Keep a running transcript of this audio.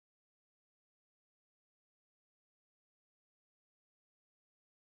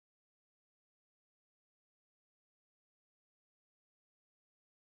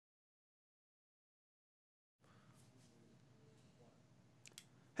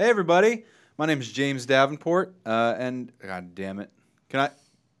Hey everybody, my name is James Davenport, and God damn it, God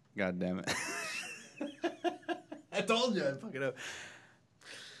damn it, I told you I'd fuck it up.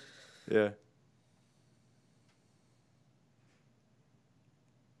 Yeah.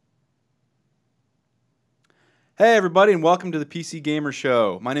 Hey everybody, and welcome to the PC Gamer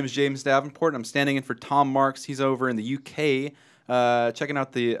Show. My name is James Davenport, and I'm standing in for Tom Marks. He's over in the UK, checking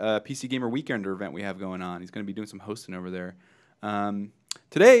out the PC Gamer Weekender event we have going on. He's going to be doing some hosting over there.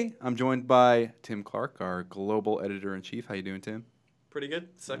 Today, I'm joined by Tim Clark, our global editor-in-chief. How you doing, Tim? Pretty good.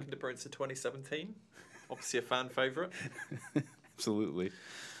 Second appearance of 2017. Obviously a fan favourite. Absolutely.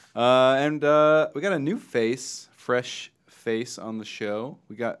 And we got a new face, fresh face on the show.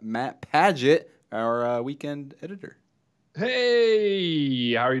 We got Matt Paget, our weekend editor.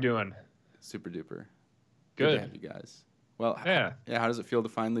 Hey, how are you doing? Super duper. Good to have you guys. Well, Yeah. How does it feel to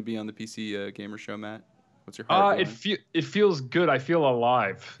finally be on the PC Gamer Show, Matt? What's your heart doing? It feels good. I feel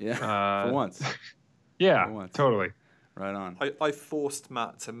alive. Yeah, for once. Yeah, For once. totally. Right on. I forced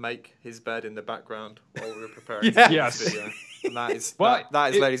Matt to make his bed in the background while we were preparing Yes. this video. And that is, Well,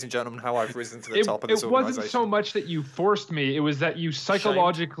 that is, ladies and gentlemen, how I've risen to the top of this It organisation. wasn't so much that you forced me. It was that you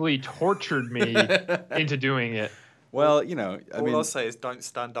psychologically tortured me into doing it. Well, you know, All I'll say is don't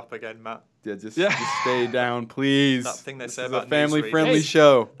stand up again, Matt. Yeah, just stay down, please. That thing they say This is about a family-friendly Hey,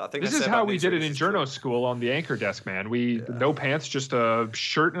 show. That thing This they is say how about we did it newsreaders in is true. journo school on the anchor desk, man. No pants, just a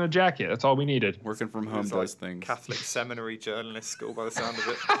shirt and a jacket. That's all we needed. Working from It home was does like things. Catholic seminary journalist school by the sound of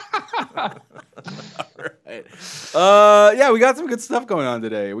it. Right. Yeah, we got some good stuff going on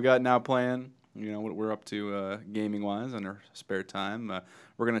today. We got Now Playing, you know, what we're up to gaming-wise in our spare time.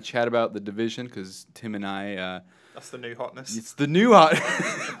 We're going to chat about The Division because Tim and I... That's the new hotness. it's the new hot...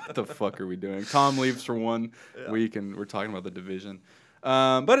 What the fuck are we doing? Tom leaves for 1 week, and we're talking about The Division.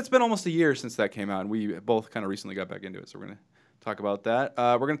 But it's been almost a year since that came out, and we both kind of recently got back into it, so we're going to talk about that.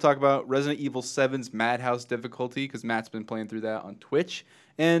 We're going to talk about Resident Evil 7's Madhouse difficulty because Matt's been playing through that on Twitch,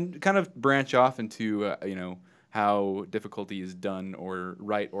 and kind of branch off into, you know, how difficulty is done or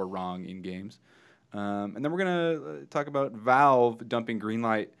right or wrong in games. And then we're going to talk about Valve dumping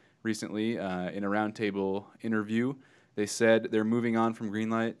Greenlight recently in a roundtable interview. They said they're moving on from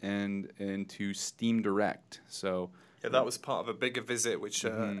Greenlight and into Steam Direct. So Yeah, that was part of a bigger visit which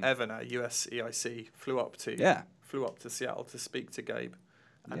Evan at US EIC flew up to Seattle to speak to Gabe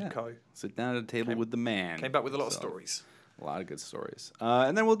and co. Sit down at a table with the man. Came back with a lot of stories. A lot of good stories.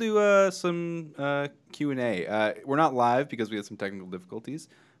 And then we'll do some Q&A. We're not live because we had some technical difficulties,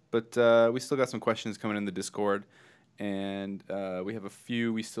 but we still got some questions coming in the Discord, and we have a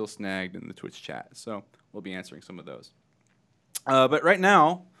few we still snagged in the Twitch chat, so we'll be answering some of those. But right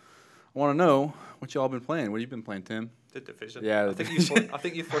now, I want to know what y'all been playing. What have you been playing, Tim? The Division. Yeah, I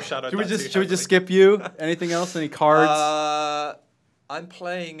think you foreshadowed. Should we that just too skip you? Anything else? Any cards? I'm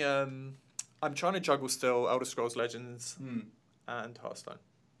playing. I'm trying to juggle still Elder Scrolls Legends and Hearthstone.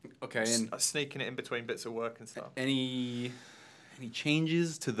 Okay, and Sneaking it in between bits of work and stuff. any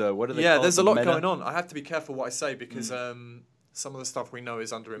changes to the what are they? Yeah, called? there's The a lot meta? going on. I have to be careful what I say because some of the stuff we know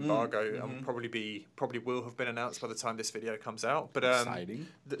is under embargo and probably will have been announced by the time this video comes out. But Exciting.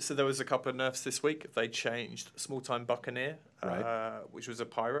 So there was a couple of nerfs this week. They changed Small Time Buccaneer, which was a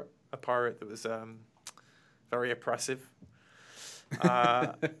pirate that was very oppressive.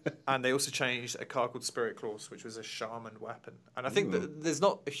 And they also changed a card called Spirit Claws, which was a shaman weapon. And I think that there's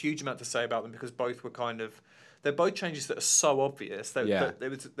not a huge amount to say about them because both were they're both changes that are so obvious. There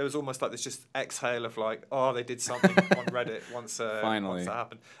was almost like this just exhale of like, oh, they did something on Reddit once Finally. that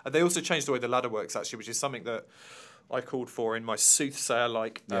happened. And they also changed the way the ladder works actually, which is something that I called for in my soothsayer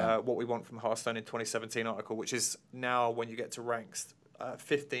what we want from Hearthstone in 2017 article, which is now when you get to ranks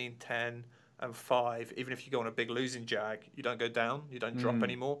 15, 10, and 5, even if you go on a big losing jag, you don't go down, you don't drop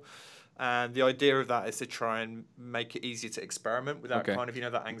anymore. And the idea of that is to try and make it easier to experiment without kind of,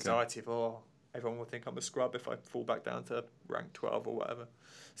 that anxiety of, everyone will think I'm a scrub if I fall back down to rank 12 or whatever.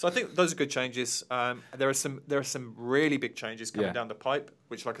 So I think those are good changes. There are some really big changes coming down the pipe,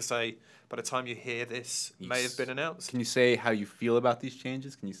 which, like I say, by the time you hear this, may have been announced. Can you say how you feel about these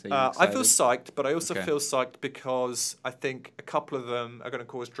changes? Can you say you're I feel excited? psyched, but I also feel psyched because I think a couple of them are going to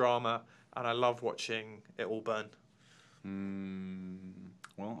cause drama, and I love watching it all burn.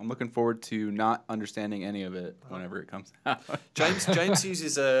 Well, I'm looking forward to not understanding any of it whenever it comes out. James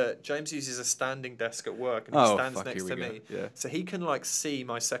uses a standing desk at work, and he stands next to me, so he can see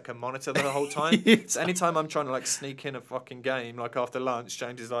my second monitor the whole time. So anytime I'm trying to sneak in a fucking game, after lunch,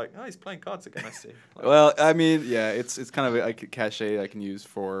 James is like, "Oh, he's playing cards again." I see. Well, I mean, it's kind of a cachet I can use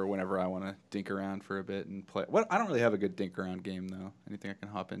for whenever I want to dink around for a bit and play. I don't really have a good dink around game though. Anything I can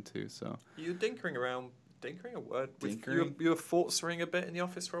hop into. So you're dinkering around Dinkering a word? Dinkering? You were Forzaing a bit in the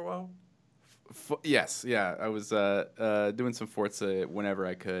office for a while? Yes, yeah. I was doing some Forza whenever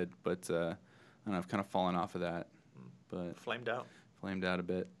I could, but I don't know, I've kind of fallen off of that. But Flamed out a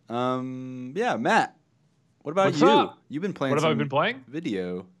bit. Yeah, Matt. What about What's you? up? You've been playing What have I some been playing?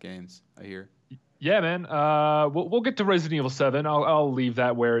 video games, I hear. Yeah, man. We'll get to Resident Evil 7. I'll leave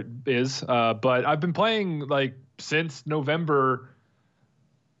that where it is. But I've been playing like since November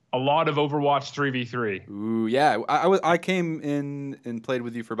a lot of Overwatch 3v3. Ooh, yeah. I came in and played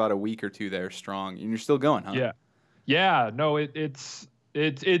with you for about a week or two there, strong, and you're still going, huh? Yeah. Yeah, no, it's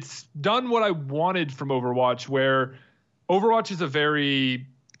done what I wanted from Overwatch, where Overwatch is a very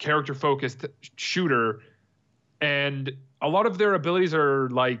character focused shooter, and a lot of their abilities are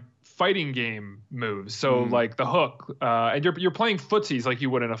like fighting game moves. So like the hook, and you're playing footsies like you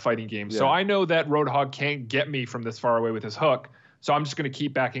would in a fighting game. Yeah. So I know that Roadhog can't get me from this far away with his hook. So I'm just going to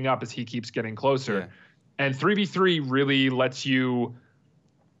keep backing up as he keeps getting closer. Yeah. And 3v3 really lets you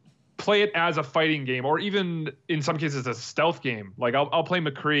play it as a fighting game, or even in some cases a stealth game. Like I'll play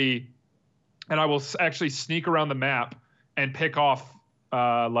McCree, and I will actually sneak around the map and pick off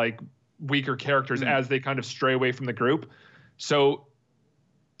like weaker characters as they kind of stray away from the group. So,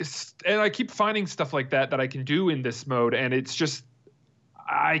 and I keep finding stuff like that I can do in this mode, and it's just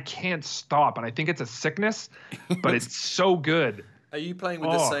I can't stop. And I think it's a sickness, but it's so good. Are you playing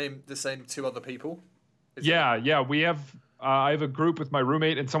with the same two other people? Yeah. We have I have a group with my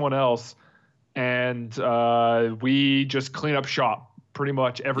roommate and someone else, and we just clean up shop pretty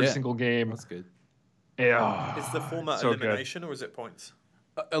much every single game. That's good. Yeah. Is the format elimination or is it points?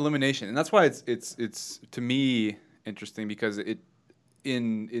 Elimination, and that's why it's to me interesting, because it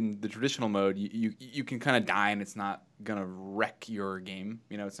in the traditional mode you can kind of die and it's not gonna wreck your game.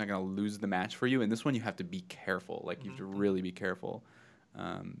 You know, it's not gonna lose the match for you. And this one you have to be careful. Like you have to really be careful,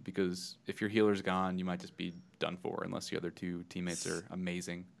 because if your healer's gone, you might just be done for unless the other two teammates are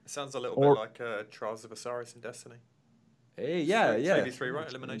amazing. It sounds a little bit like Trials of Osiris in Destiny. Hey, yeah. 3v3, right?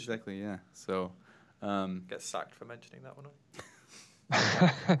 Elimination. Exactly, yeah. So get sacked for mentioning that one.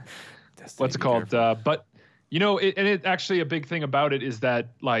 What's it called? But you know, it actually a big thing about it is that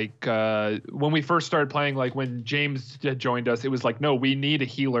like when we first started playing, like when James had joined us, it was like, no, we need a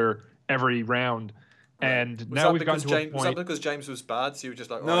healer every round. Right. And now we've gotten to a point. Was that because James was bad? So you were just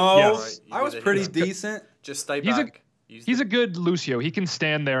like, no, yes. I was pretty decent. Just stay back. He's a good Lucio. He can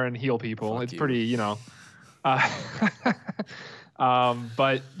stand there and heal people. It's pretty, you know.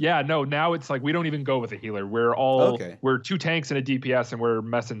 But yeah, no, now it's like we don't even go with a healer. We're two tanks and a DPS, and we're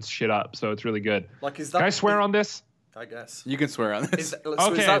messing shit up. So it's really good. Like, is that? Can I swear on this? I guess you can swear on this.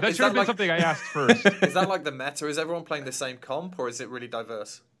 That should have been something I asked first. Is that like the meta? Is everyone playing the same comp, or is it really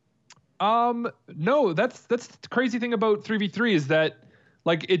diverse? No, that's the crazy thing about 3v3 is that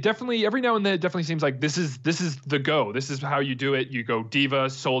like it definitely every now and then it definitely seems like this is the go. This is how you do it. You go D.Va,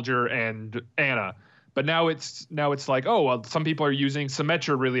 Soldier, and Ana. But now it's like, oh, well, some people are using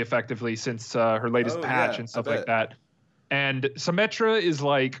Symmetra really effectively since her latest patch and stuff like that. And Symmetra is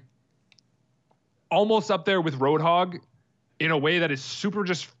like almost up there with Roadhog in a way that is super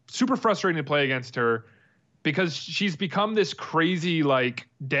frustrating to play against her, because she's become this crazy like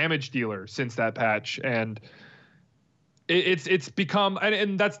damage dealer since that patch. And it's become,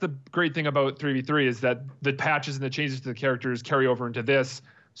 and that's the great thing about 3v3 is that the patches and the changes to the characters carry over into this.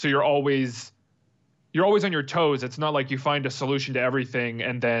 So you're always on your toes. It's not like you find a solution to everything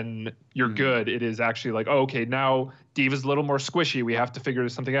and then you're good. It is actually like, oh, okay, now D.Va's a little more squishy. We have to figure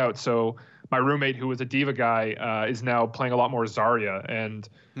something out. So my roommate, who was a D.Va guy, is now playing a lot more Zarya and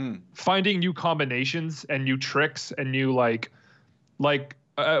finding new combinations and new tricks and new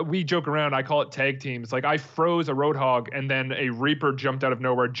we joke around. I call it tag teams. Like I froze a Roadhog and then a Reaper jumped out of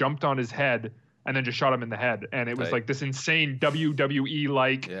nowhere, jumped on his head, and then just shot him in the head. And it was like this insane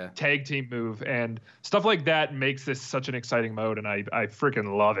WWE tag team move. And stuff like that makes this such an exciting mode, and I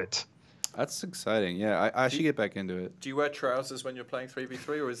freaking love it. That's exciting. Yeah, I should get back into it. Do you wear trousers when you're playing 3v3,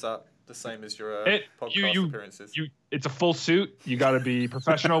 or is that the same as your podcast appearances? It's a full suit. You got to be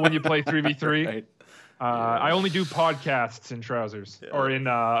professional when you play 3v3. Right. I only do podcasts in trousers or in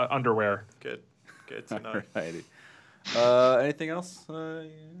underwear. Good to know. Alrighty. Anything else?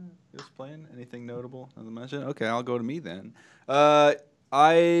 Just playing? Anything notable as I mentioned? Okay, I'll go to me then.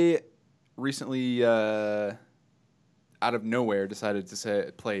 I recently, out of nowhere, decided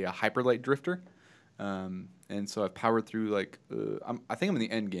to play a Hyperlight Drifter. And so I've powered through, I think I'm in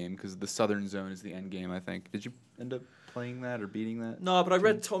the end game, because the southern zone is the end game, I think. Did you end up playing that or beating that? No, but I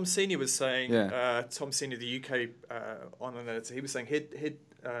read Tom Senior was saying, Tom Senior, the UK online editor, he was saying he'd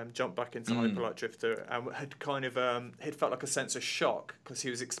jumped back into Hyperlight Drifter and had kind of he'd felt like a sense of shock because he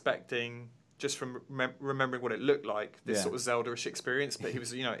was expecting just from remembering what it looked like, this sort of Zelda-ish experience. But he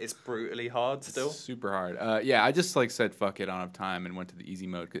was, it's brutally hard still. It's super hard. Yeah, I just said fuck it, I don't have time, and went to the easy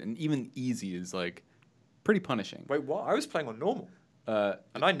mode. And even easy is pretty punishing. Wait, what? I was playing on normal.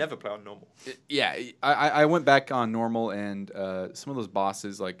 And I never play on normal. Yeah, I went back on normal, and some of those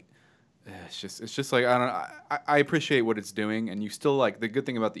bosses it's just I don't know. I appreciate what it's doing, and you still the good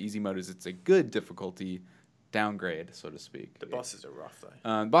thing about the easy mode is it's a good difficulty downgrade, so to speak. The bosses are rough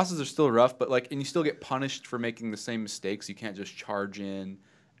though. Bosses are still rough, but and you still get punished for making the same mistakes. You can't just charge in,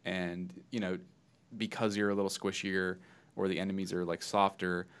 and because you're a little squishier or the enemies are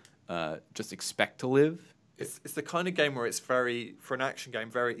softer, just expect to live. It's the kind of game where it's for an action game,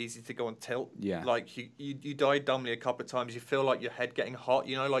 very easy to go on tilt. Yeah. You die dumbly a couple of times. You feel like your head getting hot.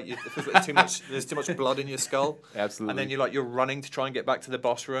 It feels like there's too much blood in your skull. Absolutely. And then you're running to try and get back to the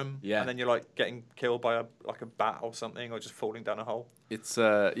boss room. Yeah. And then you're getting killed by a bat or something, or just falling down a hole. It's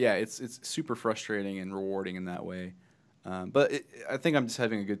it's super frustrating and rewarding in that way. But I think I'm just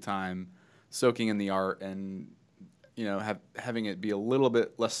having a good time soaking in the art and having it be a little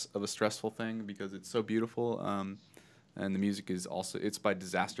bit less of a stressful thing because it's so beautiful. And the music is also, it's by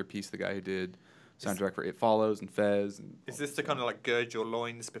Disaster Piece, the guy who did soundtrack for It Follows and Fez. And is this to kind of gird your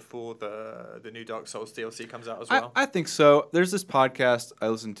loins before the new Dark Souls DLC comes out as well? I think so. There's this podcast I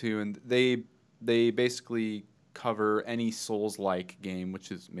listen to, and they basically cover any Souls-like game,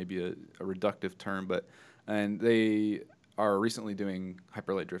 which is maybe a reductive term, and they are recently doing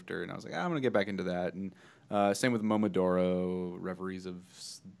Hyper Light Drifter, and I was like, I'm going to get back into that. And same with Momodoro, Reveries of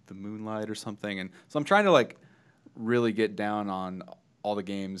the Moonlight or something. And so I'm trying to really get down on all the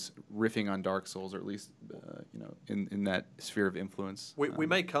games riffing on Dark Souls, or at least in that sphere of influence. We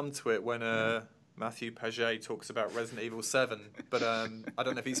may come to it when Matthew Paget talks about Resident Evil 7, but I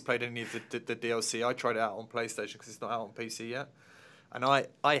don't know if he's played any of the DLC. I tried it out on PlayStation because it's not out on PC yet, and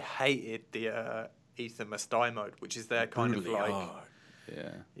I hated the Ethan Must Die mode, which is their kind of hard.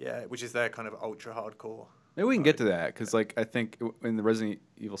 which is their kind of ultra hardcore. Maybe we can get to that because I think in the Resident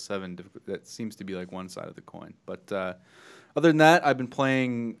Evil 7 that seems to be one side of the coin. But other than that, I've been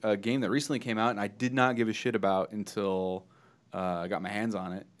playing a game that recently came out and I did not give a shit about until I got my hands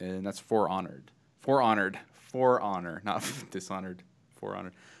on it, and that's For Honor, not Dishonored. For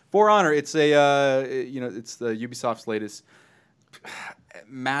Honor. It's it's the Ubisoft's latest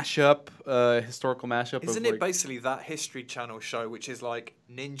mashup, historical mashup. Isn't it basically that History Channel show, which is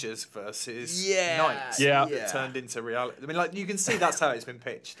ninjas versus Yeah. knights? Yeah. That turned into reality. I mean, you can see that's how it's been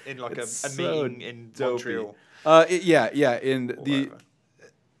pitched in a so meeting in dopey. Montreal. In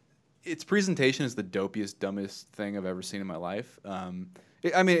its presentation is the dopiest, dumbest thing I've ever seen in my life.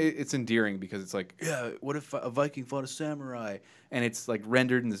 It's endearing because it's what if a Viking fought a samurai? And it's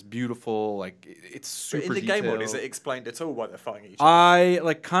rendered in this beautiful, it's super But in the detailed. game mode, is it explained at all why they're fighting each other? I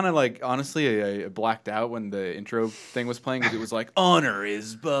honestly, I blacked out when the intro thing was playing because it was honor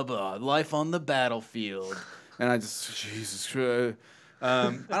is life on the battlefield, and I just Jesus Christ.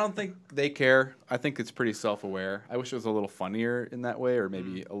 I don't think they care. I think it's pretty self-aware. I wish it was a little funnier in that way, or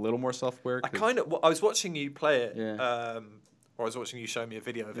maybe a little more self-aware. I was watching you play it. Yeah. Or I was watching you show me a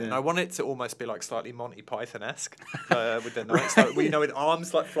video of it, and I want it to almost be slightly Monty Python-esque with the knights, with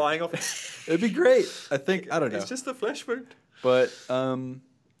arms flying off. It'd be great. I don't know. It's just a flesh wound. But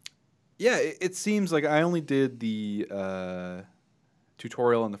it seems like I only did the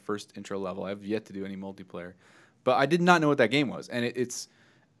tutorial on the first intro level. I've yet to do any multiplayer, but I did not know what that game was. And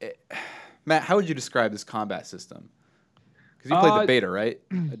Matt, how would you describe this combat system? Because you played the beta, right?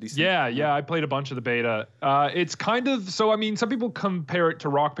 Yeah, I played a bunch of the beta. It's kind of, some people compare it to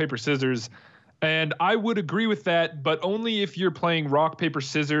rock, paper, scissors, and I would agree with that, but only if you're playing rock, paper,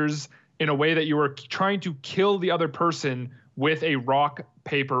 scissors in a way that you are trying to kill the other person with a rock,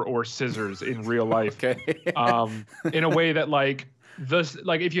 paper, or scissors in real life. Okay. In a way that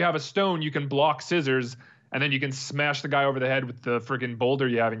if you have a stone, you can block scissors, and then you can smash the guy over the head with the friggin' boulder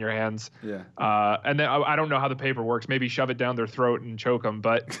you have in your hands. Yeah. And then I don't know how the paper works. Maybe shove it down their throat and choke them.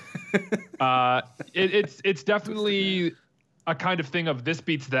 But it's definitely a kind of thing of this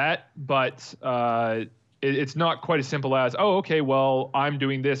beats that. But it's not quite as simple as, oh, okay, well, I'm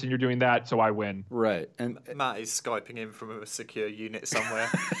doing this and you're doing that, so I win. Right. And Matt is Skyping in from a secure unit somewhere.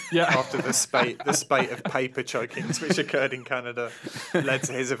 Yeah. After the spate of paper chokings which occurred in Canada led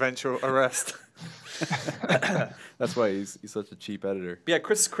to his eventual arrest. That's why he's such a cheap editor. Yeah,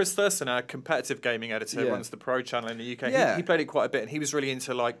 Chris Thurston, our competitive gaming editor, runs the Pro channel in the UK. Yeah. He played it quite a bit, and he was really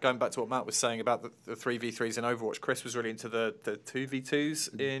into going back to what Matt was saying about the 3v3s in Overwatch. Chris was really into the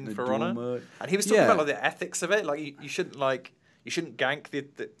 2v2s in For Honor, and he was talking about the ethics of it. You shouldn't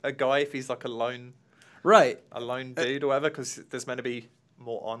gank a guy if he's a lone right dude or whatever, because there's meant to be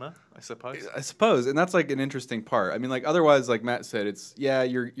more honor, I suppose. I suppose, and that's like an interesting part. I mean, like otherwise, like Matt said, it's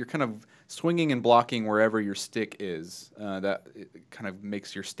you're kind of swinging and blocking wherever your stick is. That it kind of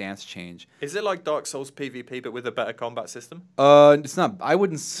makes your stance change. Is it like Dark Souls PvP but with a better combat system? It's not. I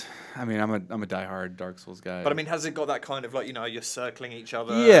wouldn't. I mean, I'm a diehard Dark Souls guy. But I mean, has it got that kind of like you're circling each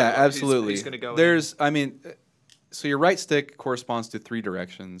other? Yeah, like, absolutely. Who's going to go? I mean, so your right stick corresponds to 3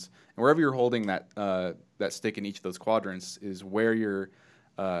 directions, and wherever you're holding that stick in each of those quadrants is where you're.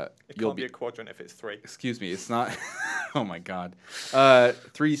 It can't be a quadrant if it's 3. Excuse me, it's not. Oh my God,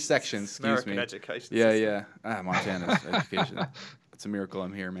 3 sections. Excuse American me. education. Yeah, system. yeah. Montana's education. It's a miracle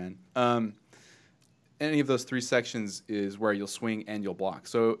I'm here, man. Any of those 3 sections is where you'll swing and you'll block.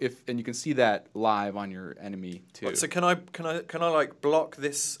 So and you can see that live on your enemy too. Right, so can I like block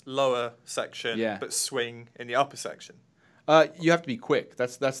this lower section, but swing in the upper section? You have to be quick.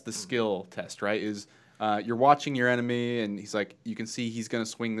 That's the skill test, right? You're watching your enemy, and he's like, you can see he's going to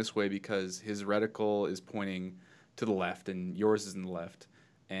swing this way because his reticle is pointing to the left, and yours is in the left.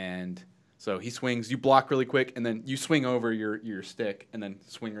 And so he swings, you block really quick, and then you swing over your stick, and then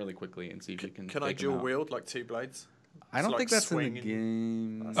swing really quickly and see if you can. Can I dual wield like 2 blades? I don't think that's in the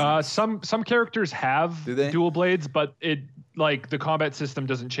game. Some characters have dual blades, but the combat system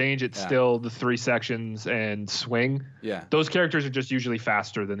doesn't change. It's still the 3 sections and swing. Yeah, those characters are just usually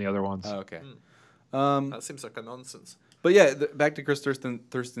faster than the other ones. Oh, okay. That seems like a nonsense. But yeah, back to Chris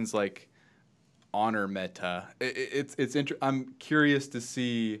Thurston's like honor meta. I'm curious to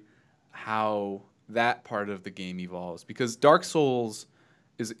see how that part of the game evolves because Dark Souls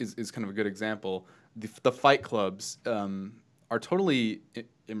is kind of a good example. The fight clubs are totally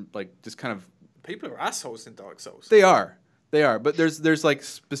like just kind of people are assholes in Dark Souls. They are, but there's like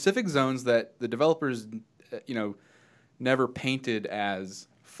specific zones that the developers never painted as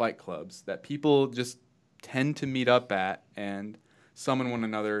fight clubs that people just tend to meet up at and summon one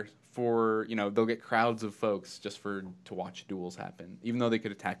another for, they'll get crowds of folks just to watch duels happen, even though they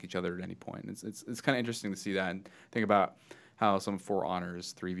could attack each other at any point. It's kind of interesting to see that and think about how some For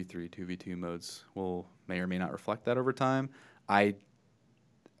Honor's 3v3, 2v2 modes may or may not reflect that over time.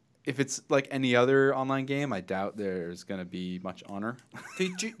 If it's like any other online game, I doubt there's going to be much honor. Do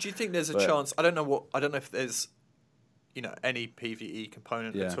you think there's a chance? I don't know if there's any PvE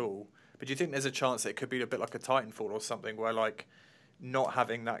component at all. But do you think there's a chance it could be a bit like a Titanfall or something where like not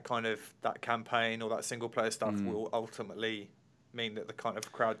having that kind of that campaign or that single player stuff will ultimately mean that the kind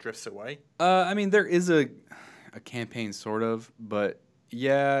of crowd drifts away? I mean, there is a campaign sort of, but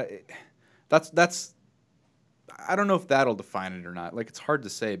yeah, that's I don't know if that'll define it or not. Like it's hard to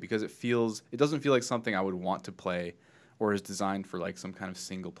say because it doesn't feel like something I would want to play or is designed for like some kind of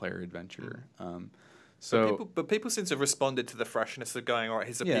single player adventure. But people seem to have responded to the freshness of going, all right,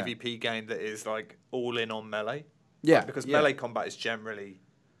 here's a PvP game that is like all in on melee. Yeah. Because melee combat is generally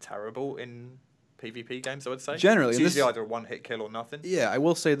terrible in PvP games, I would say. Generally. It's usually either a one-hit kill or nothing. Yeah, I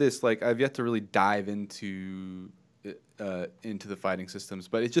will say this, like I've yet to really dive into the fighting systems,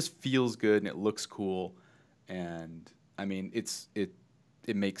 but it just feels good and it looks cool. And I mean,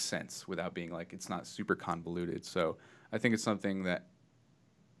 it makes sense without being like, it's not super convoluted. So I think it's something that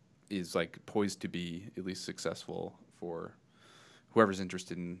is like poised to be at least successful for whoever's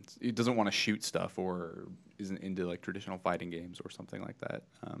interested in. It doesn't want to shoot stuff or isn't into like traditional fighting games or something like that.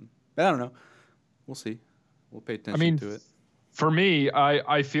 But I don't know. We'll see. We'll pay attention to it. For me,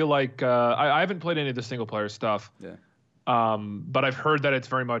 I feel like I haven't played any of the single player stuff. Yeah. But I've heard that it's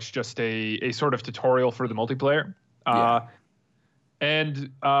very much just a sort of tutorial for the multiplayer.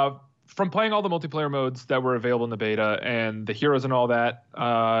 And from playing all the multiplayer modes that were available in the beta and the heroes and all that,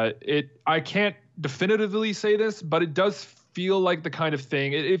 I can't definitively say this, but it does feel like the kind of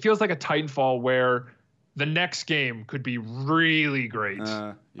thing. It feels like a Titanfall where the next game could be really great.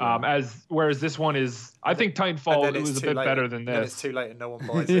 Whereas this one is, I think Titanfall was a bit better than this. Then it's too late and no one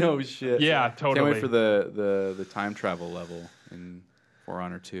buys it. Oh shit! Yeah, totally. Can't wait for the time travel level in For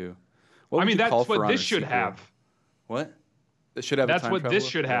Honor 2. That's what this should have. What? It should have. That's what this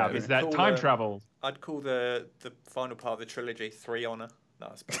should have. Is that time travel? I'd call the final part of the trilogy 3 Honor.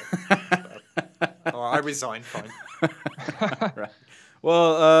 No, it's bad. I resign. Fine. Right.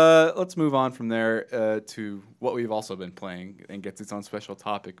 Well, let's move on from there to what we've also been playing and gets its own special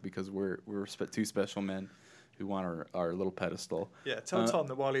topic because we're two special men who want our little pedestal. Yeah, tell Tom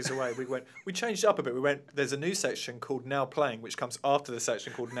that while he's away, we changed up a bit. There's a new section called Now Playing, which comes after the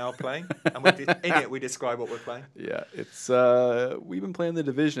section called Now Playing, and in it we describe what we're playing. Yeah, it's we've been playing The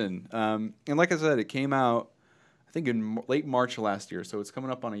Division, and like I said, it came out I think in late March of last year, so it's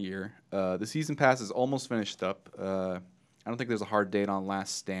coming up on a year. The season pass is almost finished up. I don't think there's a hard date on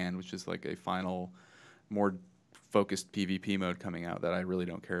Last Stand, which is like a final, more focused PvP mode coming out that I really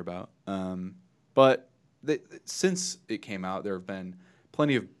don't care about. But since it came out, there have been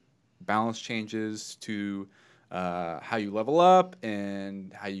plenty of balance changes to how you level up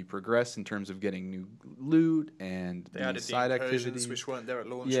and how you progress in terms of getting new loot and They added side the incursions, activities, which weren't there at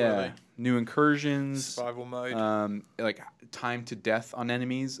launch. yeah, Were they? new incursions, Survival mode. like time to death on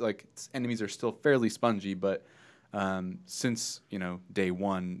enemies. Like enemies are still fairly spongy, but since day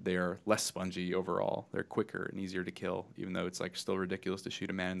one, they are less spongy overall. They're quicker and easier to kill, even though it's like still ridiculous to shoot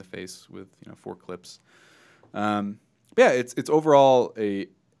a man in the face with 4 clips. But yeah, it's overall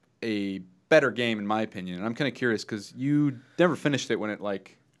a better game in my opinion. And I'm kind of curious because you never finished it when it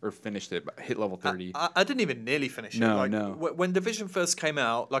hit level 30. I didn't even nearly finish it. No. When Division first came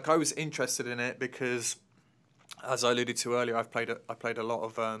out, like I was interested in it because, as I alluded to earlier, I played a lot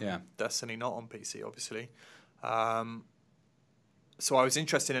of Destiny, not on PC, obviously. So I was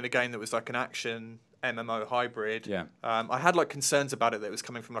interested in a game that was like an action MMO hybrid. Yeah. I had like concerns about it that it was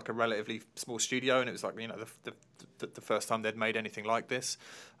coming from like a relatively small studio, and it was like the first time they'd made anything like this.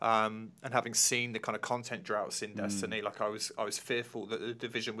 And having seen the kind of content droughts in Destiny, like I was fearful that the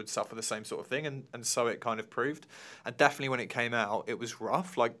Division would suffer the same sort of thing, and so it kind of proved. And definitely when it came out, it was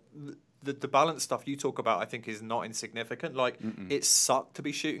rough. Like the balance stuff you talk about, I think, is not insignificant. Like it sucked to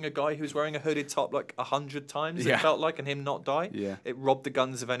be shooting a guy who's wearing a hooded top like 100 times. Yeah. It felt like, and him not die. Yeah. It robbed the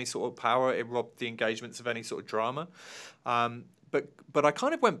guns of any sort of power. It robbed the engagements of any sort of drama. But I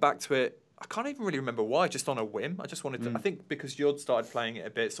kind of went back to it. I can't even really remember why. Just on a whim. I just wanted to. I think because Yod started playing it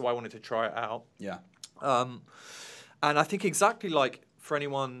a bit, so I wanted to try it out. Yeah. And I think exactly like for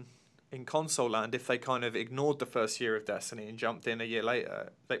anyone in console land, if they kind of ignored the first year of Destiny and jumped in a year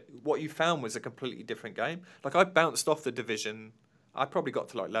later, what you found was a completely different game. Like I bounced off the Division. I probably got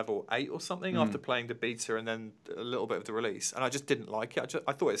to like level 8 or something after playing the beta and then a little bit of the release, and I just didn't like it.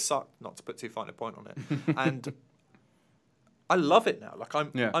 I thought it sucked, not to put too fine a point on it. And I love it now. Like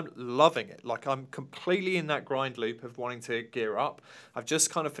I'm loving it. Like I'm completely in that grind loop of wanting to gear up. I've just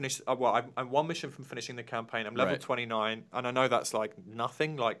kind of finished. I'm one mission from finishing the campaign. I'm level 29, and I know that's like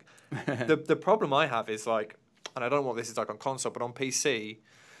nothing. Like the problem I have is like, and I don't know what this is like on console, but on PC,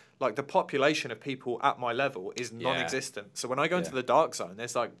 like the population of people at my level is non-existent. So when I go into the dark zone,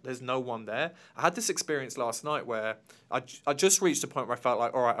 there's no one there. I had this experience last night where I just reached a point where I felt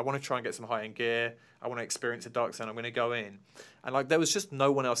like, all right, I want to try and get some high-end gear. I want to experience a dark zone. I'm going to go in, and like there was just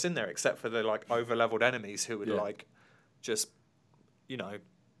no one else in there except for the like over-leveled enemies who would like just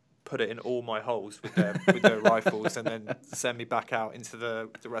put it in all my holes with their rifles and then send me back out into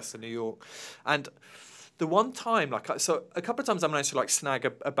the rest of New York. And the one time, so a couple of times I managed to like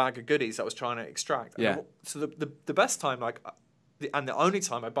snag a bag of goodies I was trying to extract. And so the best time, and the only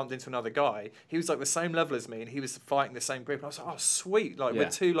time I bumped into another guy, he was like the same level as me, and he was fighting the same group. And I was like, oh sweet, like we're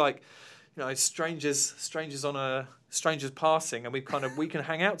two like, strangers passing, and we can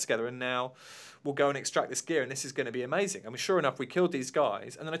hang out together, and now we'll go and extract this gear, and this is going to be amazing. And sure enough, we killed these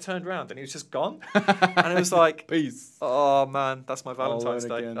guys, and then I turned around, and he was just gone. And it was like, peace. Oh man, that's my Valentine's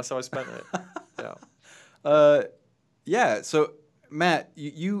Day. Again. That's how I spent it. Yeah. So Matt,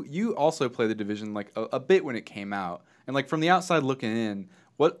 you also played the Division like a bit when it came out, and like from the outside looking in,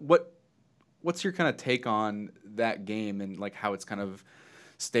 what's your kind of take on that game and like how it's kind of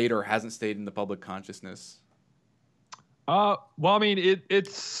stayed or hasn't stayed in the public consciousness? Well, I mean,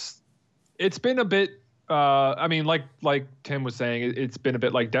 it's been a bit. I mean, like Tim was saying, it's been a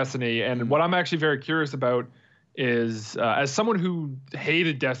bit like Destiny, and what I'm actually very curious about is as someone who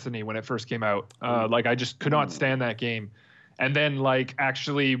hated Destiny when it first came out, like I just could not stand that game, and then like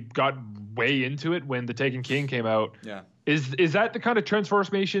actually got way into it when The Taken King came out. Yeah. Is that the kind of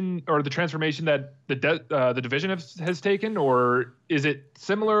transformation that the Division has taken, or is it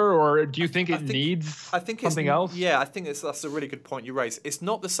similar, or do you think it needs something else? Yeah, I think that's a really good point you raise. It's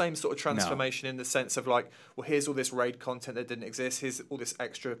not the same sort of transformation in the sense of like, well, here's all this raid content that didn't exist, here's all this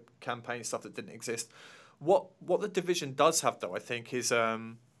extra campaign stuff that didn't exist. What the Division does have, though, I think, is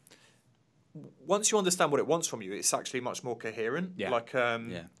once you understand what it wants from you, it's actually much more coherent. Yeah. Like,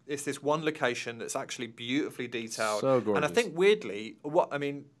 it's this one location that's actually beautifully detailed. So gorgeous. And I think weirdly,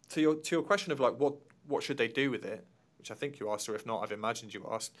 to your question of like what should they do with it, which I think you asked, or if not, I've imagined you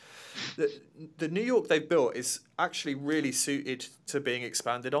asked. The New York they've built is actually really suited to being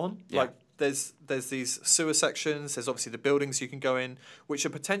expanded on. Yeah. Like there's these sewer sections. There's obviously the buildings you can go in, which are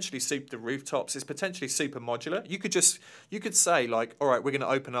potentially the rooftops. It's potentially super modular. You could say like, all right, we're going to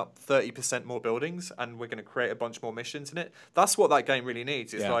open up 30% more buildings, and we're going to create a bunch more missions in it. That's what that game really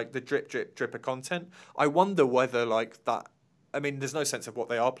needs. It's like the drip of content. I wonder whether like that. I mean, there's no sense of what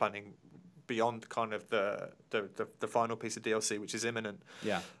they are planning beyond kind of the final piece of DLC, which is imminent.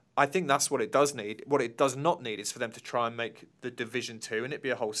 Yeah. I think that's what it does need. What it does not need is for them to try and make the Division 2 and it be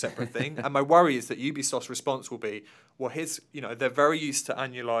a whole separate thing. And my worry is that Ubisoft's response will be, well, here's, you know, they're very used to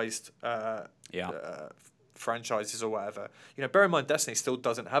annualized franchises or whatever. You know, bear in mind, Destiny still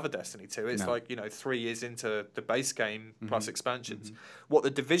doesn't have a Destiny 2. It's like, you know, 3 years into the base game plus expansions. What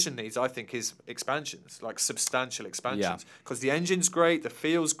the Division needs, I think, is expansions, like substantial expansions. Because the engine's great, the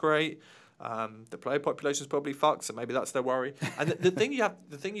feel's great. The player population is probably fucked, so maybe that's their worry. And the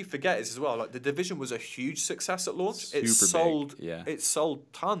thing you forget is as well, like the Division was a huge success at launch. It sold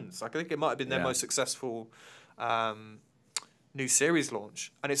tons. Like, I think it might have been their most successful new series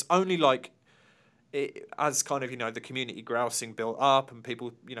launch, and it's only like as kind of, you know, the community grousing built up and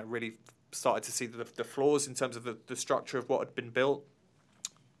people, you know, really started to see the flaws in terms of the structure of what had been built,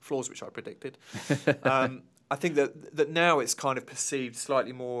 flaws which I predicted. I think that now it's kind of perceived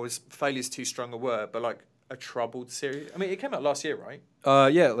slightly more as, failure's too strong a word, but like a troubled series. I mean, it came out last year, right?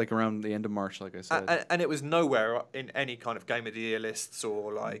 Yeah, like around the end of March, like I said. And it was nowhere in any kind of Game of the Year lists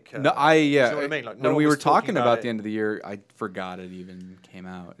or like... no, you know what I mean? Like, when we were talking about the end of the year, I forgot it even came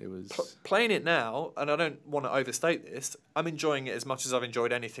out. It was... Playing it now, and I don't want to overstate this, I'm enjoying it as much as I've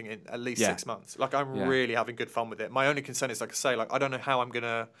enjoyed anything in at least 6 months. Like, I'm really having good fun with it. My only concern is, like I say, like, I don't know how I'm going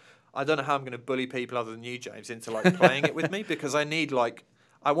to bully people other than you, James, into like playing it with me, because I need like,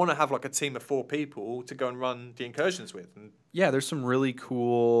 I want to have like a team of 4 people to go and run the incursions with. And yeah, there's some really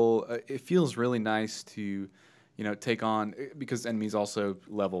cool. It feels really nice to, you know, take on, because enemies also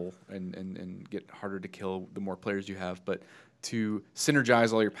level and get harder to kill the more players you have, but to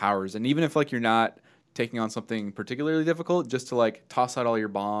synergize all your powers, and even if like you're not taking on something particularly difficult, just to like toss out all your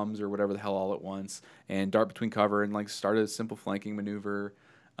bombs or whatever the hell all at once and dart between cover and like start a simple flanking maneuver.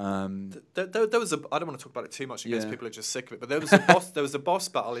 There was I don't want to talk about it too much in case people are just sick of it, but there was a boss. There was a boss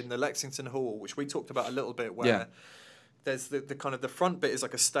battle in the Lexington Hall, which we talked about a little bit, where there's the kind of the front bit is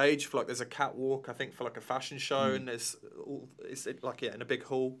like a stage for like, there's a catwalk, I think, for like a fashion show, and there's it's like in a big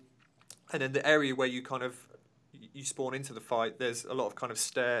hall, and then the area where you kind of you spawn into the fight, there's a lot of kind of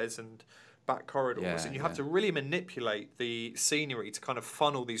stairs and back corridors, and you have to really manipulate the scenery to kind of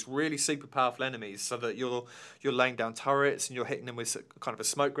funnel these really super powerful enemies, so that you're laying down turrets and you're hitting them with kind of a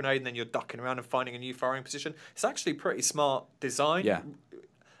smoke grenade, and then you're ducking around and finding a new firing position. It's actually pretty smart design. Yeah.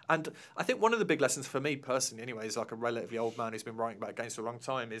 And I think one of the big lessons for me personally, anyway, is like a relatively old man who's been writing about games for a long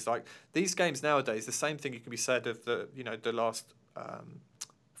time, is like these games nowadays, the same thing you can be said of the last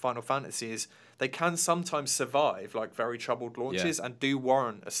Final Fantasy, is they can sometimes survive like very troubled launches and do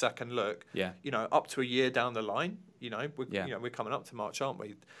warrant a second look. Yeah. You know, up to a year down the line. You know, we're coming up to March, aren't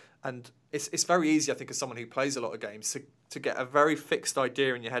we? And it's very easy, I think, as someone who plays a lot of games, to get a very fixed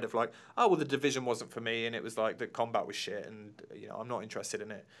idea in your head of like, oh well, the Division wasn't for me, and it was like the combat was shit, and you know, I'm not interested in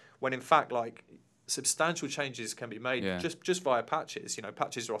it. When in fact, like, substantial changes can be made just via patches. You know,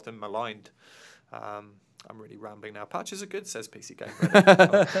 patches are often maligned. I'm really rambling now. Patches are good, says PC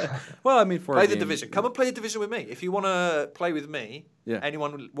Gamer. Well, I mean, play the Division. Come and play the Division with me. If you want to play with me,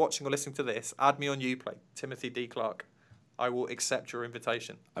 anyone watching or listening to this, add me on Uplay, Timothy D. Clark. I will accept your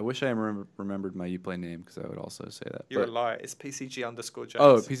invitation. I wish I remembered my Uplay name, because I would also say that. You're a liar. It's PCG_James.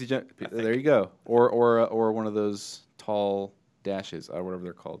 Oh, PCG. There you go. Or one of those tall dashes, or whatever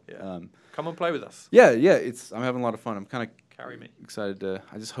they're called. Yeah. Come and play with us. Yeah. I'm having a lot of fun. I'm kind of carry me. Excited to.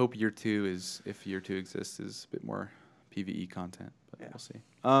 I just hope year 2 is, if year 2 exists, is a bit more PvE content. But we'll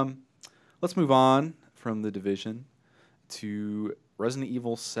see. Let's move on from the Division to Resident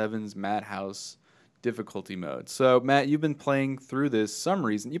Evil 7's Madhouse difficulty mode. So Matt, you've been playing through this. Some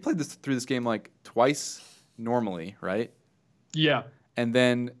reason you played through this game like twice normally, right? Yeah. And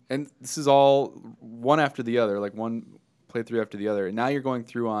this is all one after the other, like one playthrough after the other. And now you're going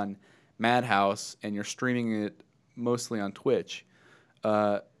through on Madhouse, and you're streaming it mostly on Twitch.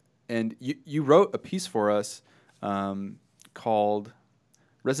 And you wrote a piece for us called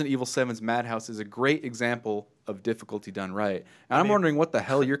Resident Evil 7's Madhouse is a great example of difficulty done right. And I'm wondering what the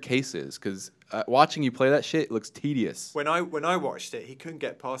hell your case is, because watching you play that shit looks tedious. When I watched it, he couldn't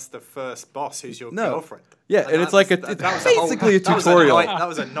get past the first boss, who's your girlfriend. Yeah, and it's like it's basically a tutorial. That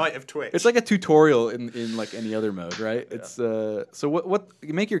was a night of Twitch. It's like a tutorial in like any other mode, right? Yeah. It's so what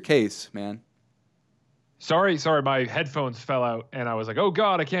make your case, man. Sorry, my headphones fell out, and I was like, oh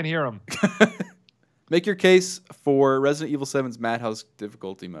god, I can't hear them. Make your case for Resident Evil 7's Madhouse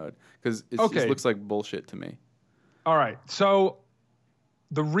difficulty mode, because it just looks like bullshit to me. All right, so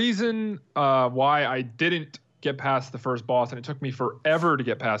the reason why I didn't get past the first boss, and it took me forever to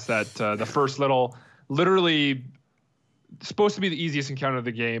get past that, the first literally supposed to be the easiest encounter of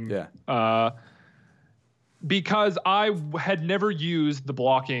the game. Yeah. Because I had never used the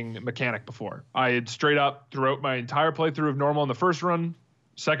blocking mechanic before. I had straight up, throughout my entire playthrough of normal in the first run,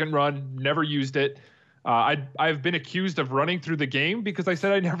 Second run, never used it. I've been accused of running through the game because I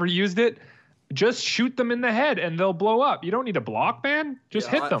said I never used it. Just shoot them in the head and they'll blow up. You don't need to block, man. Just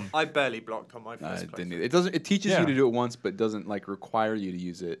hit them. I barely blocked on my first playthrough. It doesn't. It teaches you to do it once, but doesn't like require you to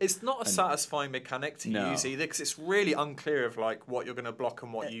use it. It's not a satisfying mechanic to use either, because it's really unclear of like what you're going to block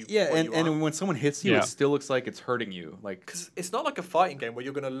and what you. And when someone hits you, it still looks like it's hurting you. Like, because it's not like a fighting game where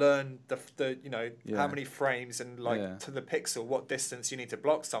you're going to learn the how many frames and like to the pixel what distance you need to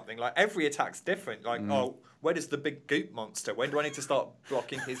block something. Like every attack's different. Like where does the big goop monster? When do I need to start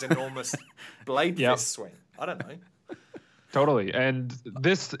blocking his enormous blade fist swing? I don't know. Totally, and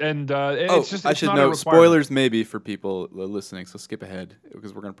this it's just. I should note spoilers maybe for people listening, so skip ahead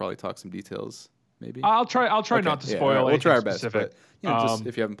because we're gonna probably talk some details. Maybe I'll try not to spoil. We'll try our best. Specific. But, just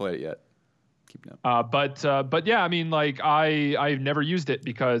if you haven't played it yet, keep note. But yeah, I mean, like I've never used it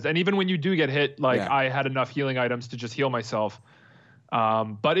because, and even when you do get hit, like I had enough healing items to just heal myself.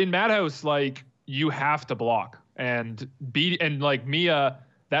 But in Madhouse, like you have to block and like Mia,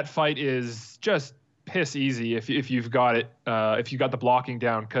 that fight is just piss easy if you've got it, if you got the blocking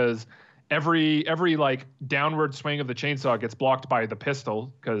down, because every like downward swing of the chainsaw gets blocked by the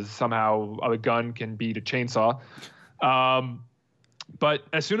pistol because somehow a gun can beat a chainsaw. But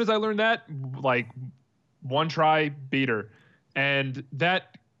as soon as I learned that, like one try beat her, and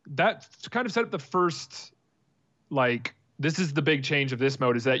that kind of set up the first like. This is the big change of this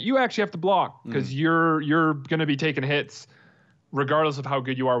mode, is that you actually have to block because you're going to be taking hits regardless of how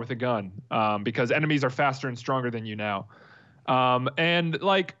good you are with a gun, because enemies are faster and stronger than you now. And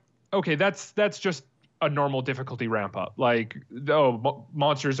like, okay, that's just a normal difficulty ramp up. Like,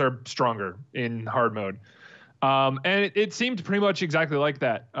 monsters are stronger in hard mode. And it seemed pretty much exactly like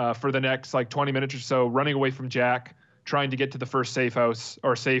that for the next like 20 minutes or so, running away from Jack, trying to get to the first safe house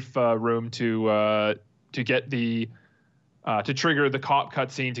or safe room to get the to trigger the cop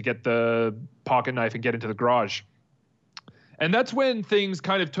cutscene to get the pocket knife and get into the garage. And that's when things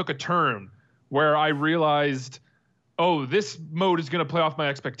kind of took a turn where I realized, oh, this mode is going to play off my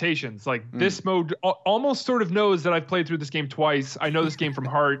expectations. Like this mode almost sort of knows that I've played through this game twice. I know this game from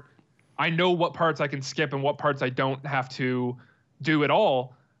heart. I know what parts I can skip and what parts I don't have to do at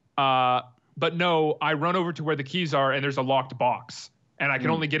all. But no, I run over to where the keys are and there's a locked box and I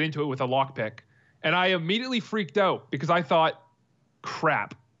can only get into it with a lockpick. And I immediately freaked out because I thought,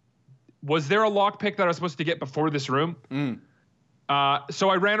 crap, was there a lockpick that I was supposed to get before this room? So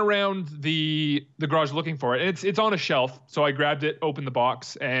I ran around the garage looking for it. And it's on a shelf. So I grabbed it, opened the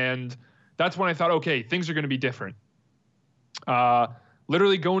box, and that's when I thought, okay, things are going to be different.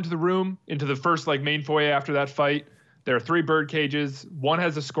 Literally go into the room, into the first like main foyer after that fight. There are 3 bird cages. One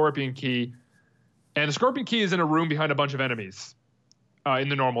has a scorpion key. And the scorpion key is in a room behind a bunch of enemies. In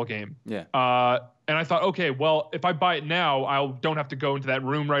the normal game. Yeah. And I thought, okay, well, if I buy it now, I don't have to go into that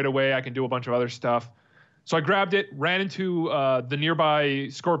room right away. I can do a bunch of other stuff. So I grabbed it, ran into the nearby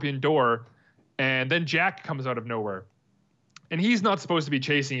scorpion door, and then Jack comes out of nowhere. And he's not supposed to be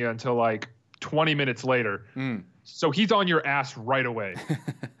chasing you until like 20 minutes later. So he's on your ass right away.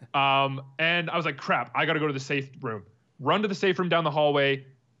 And I was like, crap, I got to go to the safe room. Run to the safe room down the hallway.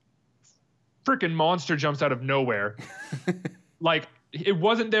 Freaking monster jumps out of nowhere. Like, it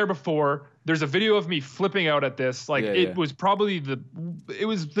wasn't there before. There's a video of me flipping out at this. Like, it was probably the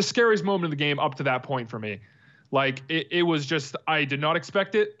scariest moment of the game up to that point for me. Like, it was just, I did not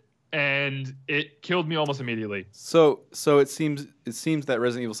expect it, and it killed me almost immediately. So it seems that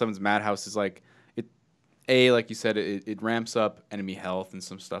Resident Evil 7's Madhouse is like, like you said, it ramps up enemy health and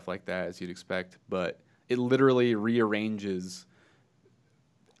some stuff like that, as you'd expect, but it literally rearranges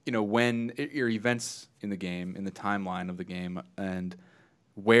when your events in the game, in the timeline of the game, and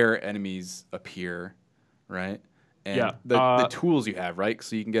where enemies appear, right? And the tools you have, right?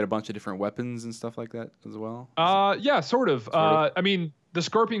 So you can get a bunch of different weapons and stuff like that as well? Yeah, sort of. I mean, the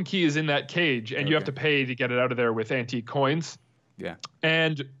scorpion key is in that cage, and you have to pay to get it out of there with antique coins. Yeah.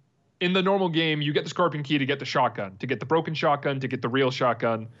 And in the normal game, you get the scorpion key to get the shotgun, to get the broken shotgun, to get the real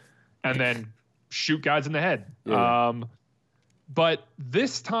shotgun, and then shoot guys in the head. But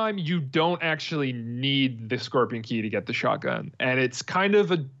this time, you don't actually need the scorpion key to get the shotgun. And it's kind of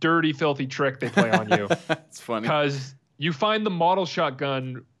a dirty, filthy trick they play on you. It's funny. Because you find the model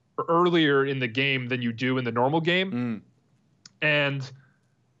shotgun earlier in the game than you do in the normal game. And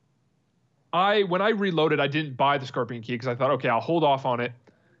when I reloaded, I didn't buy the scorpion key because I thought, okay, I'll hold off on it.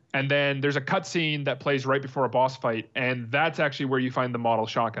 And then there's a cutscene that plays right before a boss fight. And that's actually where you find the model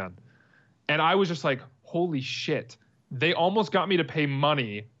shotgun. And I was just like, holy shit. They almost got me to pay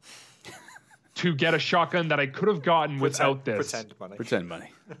money to get a shotgun that I could have gotten without this. Pretend money.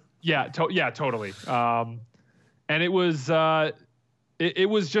 Yeah, totally. And it was it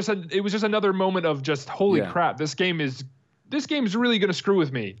was just another moment of just holy crap. This game's really gonna screw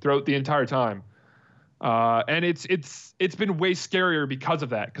with me throughout the entire time. And it's been way scarier because of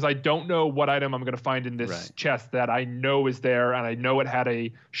that, because I don't know what item I'm going to find in this chest that I know is there, and I know it had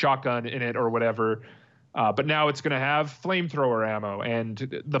a shotgun in it or whatever. But now it's going to have flamethrower ammo, and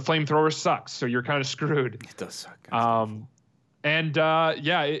the flamethrower sucks, so you're kind of screwed. It does suck. And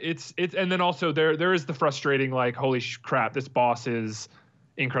and then also there is the frustrating, like, holy crap, this boss is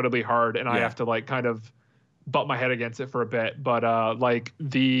incredibly hard, and I have to like kind of butt my head against it for a bit. But like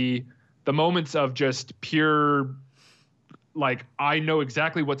the moments of just pure, like, I know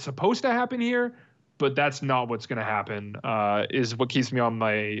exactly what's supposed to happen here, but that's not what's going to happen, is what keeps me on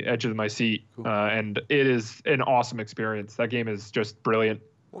my edge of my seat. Cool. And it is an awesome experience. That game is just brilliant.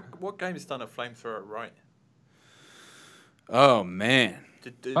 What game has done a flamethrower right? Oh, man.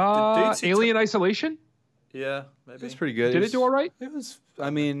 Alien Isolation? Yeah, maybe. It's pretty good. Did it do all right? It was, I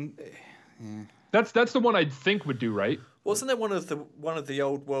mean... That's the one I'd think would do right. Wasn't there one of the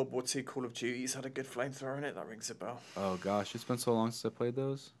old World War II Call of Duties had a good flamethrower in it? That rings a bell. Oh gosh, it's been so long since I played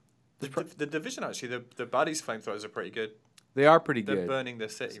those. The Division, actually, the baddies flamethrowers are pretty good. They are pretty good. They're burning the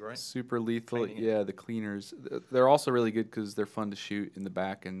city, right? Super lethal. Yeah, the cleaners. They're also really good because they're fun to shoot in the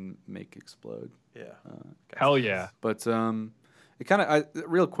back and make explode. Yeah. Hell yeah. But it kind of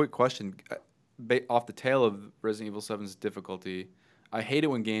real quick question, off the tail of Resident Evil 7's difficulty. I hate it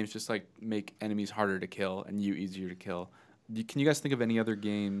when games just like make enemies harder to kill and you easier to kill. Can you guys think of any other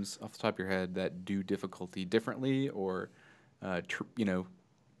games off the top of your head that do difficulty differently, or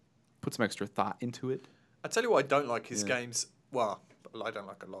put some extra thought into it? I tell you what I don't like is games. Well, I don't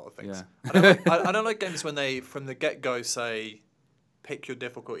like a lot of things. Yeah. I don't like games when they from the get go say, pick your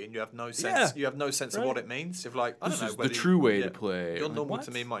difficulty, and you have no sense. Yeah. You have no sense of what it means. If like, I don't know, this is the true way to play. Your normal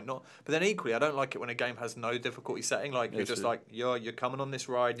to me might not. But then equally, I don't like it when a game has no difficulty setting. Like you're just like, you're coming on this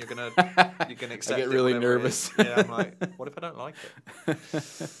ride, and you're gonna accept. I get really nervous. Yeah, I'm like, what if I don't like it?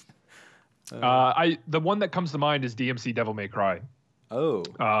 The one that comes to mind is DMC Devil May Cry.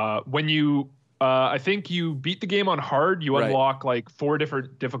 Oh. When you, I think you beat the game on hard, you unlock like 4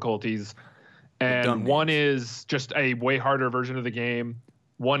 different difficulties. And one is just a way harder version of the game.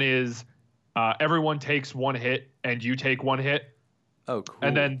 One is everyone takes 1 hit and you take 1 hit. Oh, cool.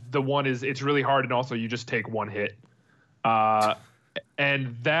 And then the one is it's really hard and also you just take 1 hit.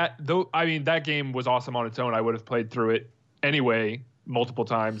 And that game was awesome on its own. I would have played through it anyway multiple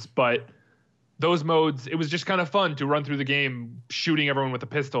times. But those modes, it was just kind of fun to run through the game shooting everyone with a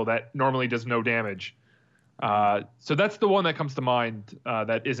pistol that normally does no damage. So that's the one that comes to mind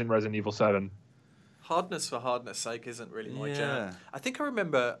that isn't Resident Evil 7. Hardness for hardness' sake isn't really my jam. I think I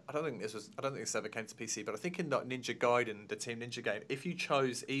remember. I don't think this ever came to PC, but I think in that Ninja Gaiden, the Team Ninja game, if you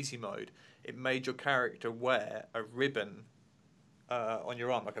chose easy mode, it made your character wear a ribbon on your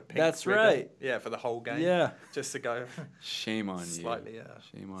arm, like a pink. That's ribbon. right. Yeah, for the whole game. Yeah. Just to go. Shame on slightly, you.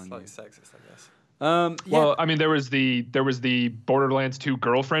 Shame on slightly you. Sexist, I guess. Well, I mean, there was the Borderlands 2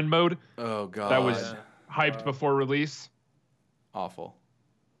 girlfriend mode. Oh god. That was hyped before release. Awful.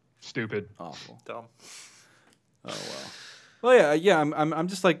 Stupid. Awful. Dumb. Oh well. Well, yeah. I'm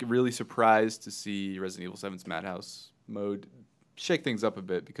just like really surprised to see Resident Evil 7's Madhouse mode shake things up a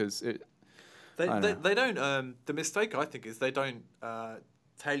bit, because they don't. The mistake I think is they don't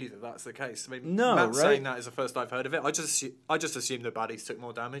tell you that that's the case. I mean, Matt saying that is the first I've heard of it. I just assumed the baddies took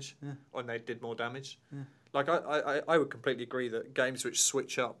more damage when they did more damage. Yeah. Like I would completely agree that games which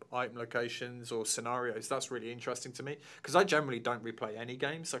switch up item locations or scenarios, that's really interesting to me, because I generally don't replay any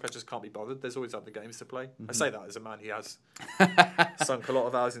games. Like I just can't be bothered. There's always other games to play. Mm-hmm. I say that as a man who has sunk a lot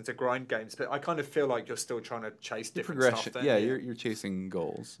of hours into grind games, but I kind of feel like you're still trying to chase different stuff. Then. Yeah, you're chasing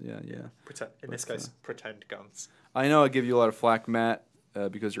goals. Yeah. In this case, pretend guns. I know I give you a lot of flack, Matt,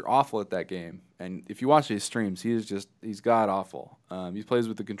 because you're awful at that game. And if you watch his streams, he's god awful. He plays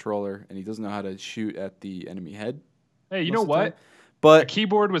with the controller and he doesn't know how to shoot at the enemy head. Hey, you know what? But a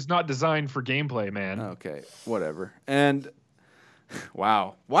keyboard was not designed for gameplay, man. Okay, whatever. And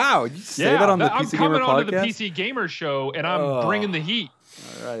wow, you say that on the PC Gamer podcast? I'm coming on to the PC Gamer show and I'm bringing the heat.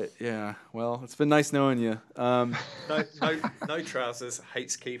 All right, yeah. Well, it's been nice knowing you. No trousers,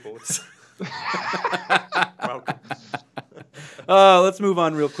 hates keyboards. Welcome. Let's move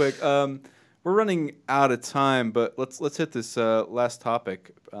on real quick. We're running out of time, but let's hit this last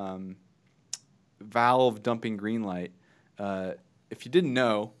topic. Valve dumping Greenlight. If you didn't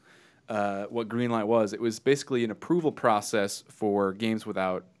know what Greenlight was, it was basically an approval process for games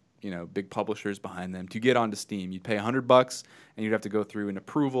without big publishers behind them to get onto Steam. You'd pay $100 and you'd have to go through an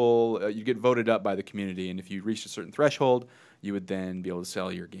approval. You'd get voted up by the community, and if you reached a certain threshold, you would then be able to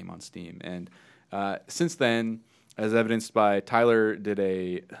sell your game on Steam. And since then, as evidenced by Tyler did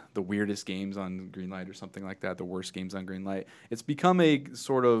the weirdest games on Greenlight or something like that, the worst games on Greenlight. It's become a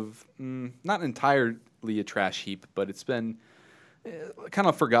sort of not entirely a trash heap, but it's been kind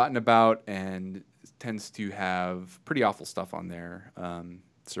of forgotten about and tends to have pretty awful stuff on there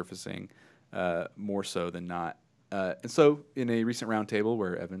surfacing more so than not. And so in a recent roundtable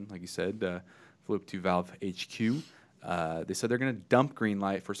where Evan, like you said, flew up to Valve HQ, they said they're going to dump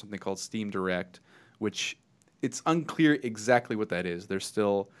Greenlight for something called Steam Direct, which it's unclear exactly what that is. They're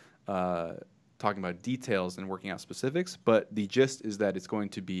still talking about details and working out specifics, but the gist is that it's going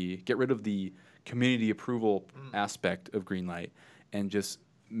to be get rid of the community approval aspect of Greenlight and just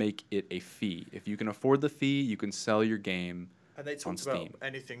make it a fee. If you can afford the fee, you can sell your game. And they talked about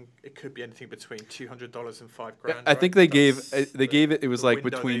anything. It could be anything between $200 and $5,000. Yeah, I think they gave it. It was like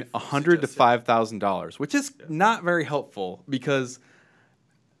between $100 to $5,000, which is not very helpful because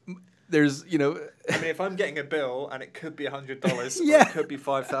there's I mean, if I'm getting a bill and it could be $100, or it could be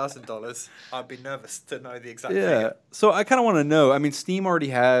 $5,000, I'd be nervous to know the exact figure. So I kind of want to know. I mean, Steam already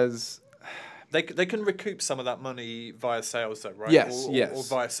has. They can recoup some of that money via sales, though, right? Yes, or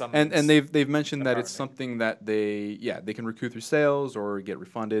via some. And they've mentioned that it's something that they can recoup through sales or get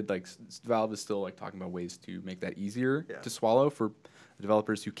refunded. Like Valve is still like talking about ways to make that easier to swallow for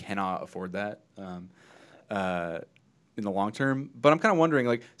developers who cannot afford that in the long term. But I'm kind of wondering,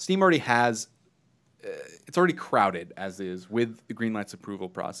 like Steam already has. It's already crowded as is with the Greenlight's approval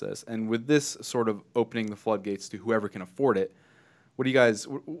process, and with this sort of opening the floodgates to whoever can afford it. What do you guys?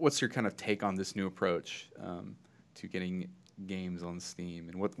 What's your kind of take on this new approach to getting games on Steam,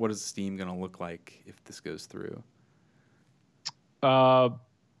 and what is Steam going to look like if this goes through?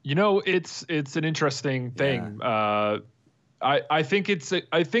 It's an interesting thing. Yeah. I think it's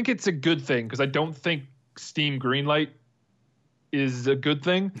a good thing because I don't think Steam Greenlight is a good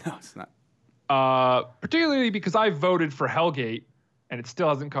thing. No, it's not. Particularly because I voted for Hellgate and it still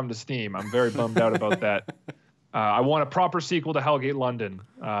hasn't come to Steam. I'm very bummed out about that. I want a proper sequel to Hellgate London.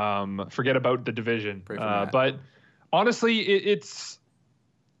 Forget about The Division. But honestly, it's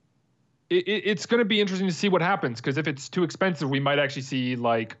going to be interesting to see what happens because if it's too expensive, we might actually see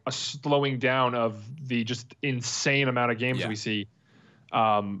like a slowing down of the just insane amount of games we see.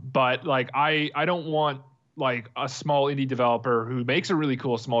 But like I don't want like a small indie developer who makes a really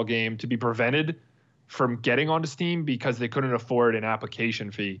cool small game to be prevented from getting onto Steam because they couldn't afford an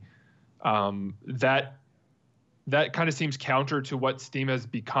application fee. That kind of seems counter to what Steam has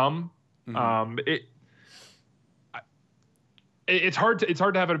become. Mm-hmm. It's hard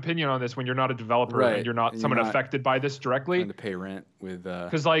to have an opinion on this when you're not a developer and you're not someone affected by this directly. Trying to pay rent with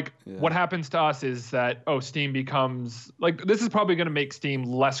because what happens to us is that Steam becomes like this is probably going to make Steam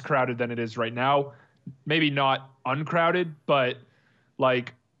less crowded than it is right now. Maybe not uncrowded, but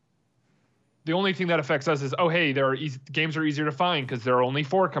like the only thing that affects us is games are easier to find because there are only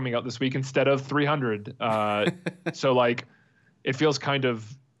 4 coming out this week instead of 300. So like it feels kind of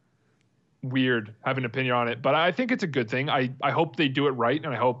weird having an opinion on it, but I think it's a good thing. I hope they do it right,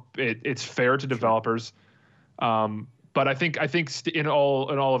 and I hope it's fair to developers. But I think in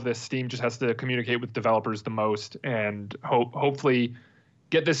all of this, Steam just has to communicate with developers the most and hopefully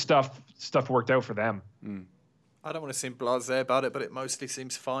get this stuff worked out for them. I don't want to seem blasé about it, but it mostly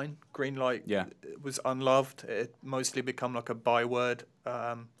seems fine. Greenlight was unloved. It mostly become like a byword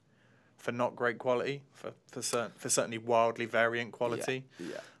for not great quality, for certainly wildly variant quality.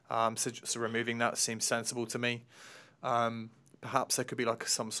 So removing that seems sensible to me. Perhaps there could be like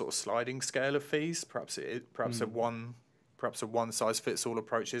some sort of sliding scale of fees. Perhaps a one size fits all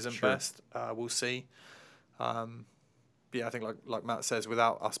approach isn't best. We'll see. I think like Matt says,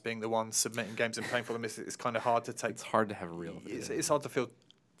 without us being the ones submitting games and paying for them, it's kind of hard to take. It's hard to have a real. It's hard to feel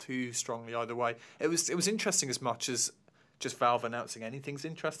too strongly either way. It was interesting as much as just Valve announcing anything's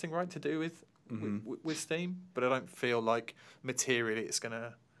interesting, right, to do with Steam. But I don't feel like materially it's going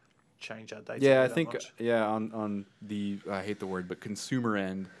to change our data. Yeah, I think much. On the I hate the word, but consumer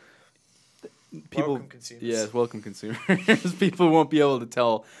end. People, welcome consumers. Yes, welcome consumers. People won't be able to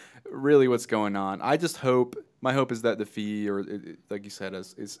tell really what's going on. I just hope. My hope is that the fee, or like you said,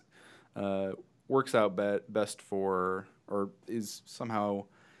 is works out best for, or is somehow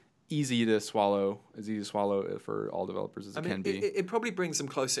easy to swallow for all developers as it can be. It probably brings them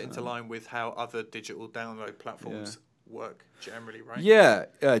closer into line with how other digital download platforms work generally, right? Yeah,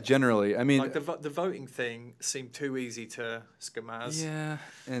 generally. I mean, like the voting thing seemed too easy to schemaz. Yeah,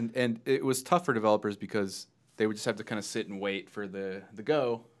 and it was tough for developers because they would just have to kind of sit and wait for the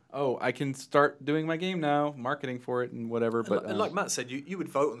go. Oh, I can start doing my game now, marketing for it and whatever. But and like Matt said, you would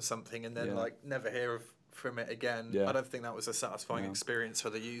vote on something and then like never hear from it again. Yeah. I don't think that was a satisfying experience for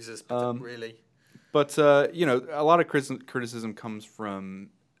the users, really. But you know, a lot of criticism comes from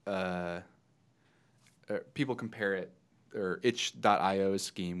people compare it or itch.io's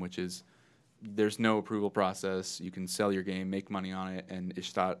scheme, which is there's no approval process. You can sell your game, make money on it, and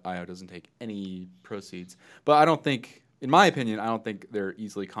itch.io doesn't take any proceeds. But I don't think, in my opinion, I don't think they're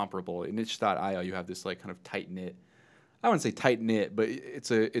easily comparable. In itch.io, you have this like kind of tight knit. I wouldn't say tight knit, but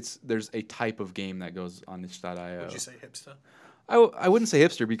there's a type of game that goes on itch.io. Would you say hipster? I wouldn't say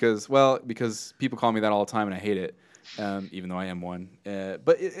hipster because people call me that all the time and I hate it, even though I am one.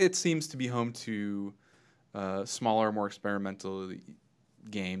 But it seems to be home to smaller, more experimental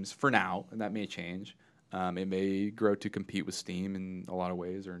games for now, and that may change. It may grow to compete with Steam in a lot of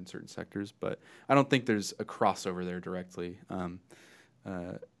ways or in certain sectors, but I don't think there's a crossover there directly. Even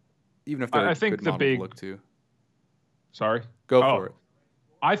if they're I think good the model big to look to. Sorry, Go for it.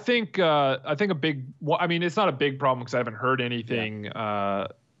 I think a big. Well, I mean, it's not a big problem because I haven't heard anything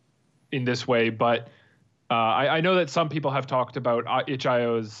in this way, but I know that some people have talked about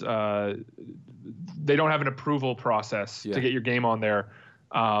itch.io's. They don't have an approval process to get your game on there.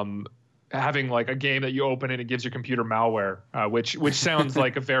 Having like a game that you open and it gives your computer malware, which sounds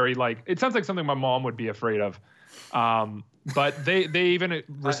like a very it sounds like something my mom would be afraid of. But they even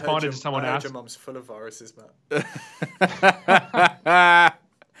responded to someone asking. Your mom's full of viruses, Matt.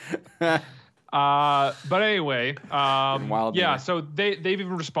 But anyway, yeah. So they've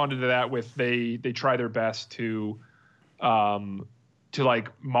even responded to that with they try their best to like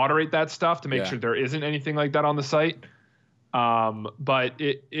moderate that stuff to make sure there isn't anything like that on the site. But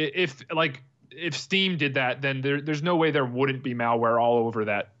if Steam did that, then there's no way there wouldn't be malware all over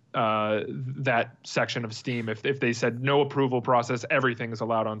that section of Steam if they said no approval process, everything is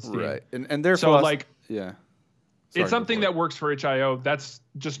allowed on Steam. Right, and therefore, so like yeah. It's something that works for itch.io. That's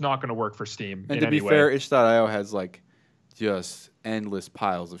just not going to work for Steam. And to be fair, itch.io has like just endless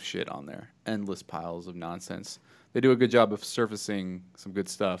piles of shit on there, endless piles of nonsense. They do a good job of surfacing some good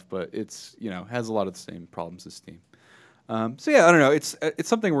stuff, but it's has a lot of the same problems as Steam. So yeah, I don't know. It's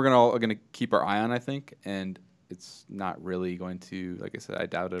something we're gonna keep our eye on, I think, and it's not really going to, like I said, I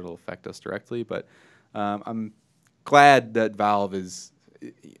doubt it'll affect us directly, but I'm glad that Valve is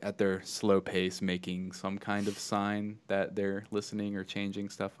at their slow pace making some kind of sign that they're listening or changing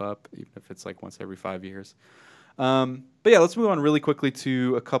stuff up, even if it's like once every 5 years. But yeah, let's move on really quickly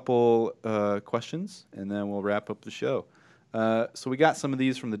to a couple questions, and then we'll wrap up the show. So we got some of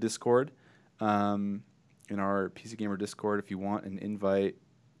these from the Discord, in our PC Gamer Discord. If you want an invite,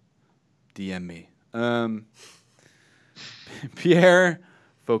 DM me. Pierre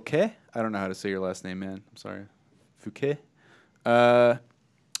Fouquet. I don't know how to say your last name, man. I'm sorry. Fouquet.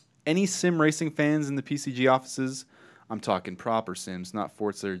 Any sim racing fans in the PCG offices? I'm talking proper sims, not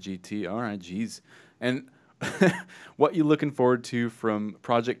Forza or GT. All right, geez. And what you looking forward to from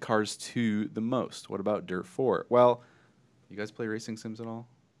Project Cars 2 the most? What about Dirt 4? Well, you guys play racing sims at all?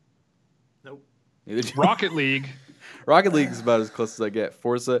 Nope. Rocket League. Rocket League is about as close as I get.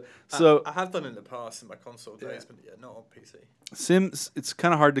 Forza. So I have done in the past in my console days, but yeah, not on PC. Sims, it's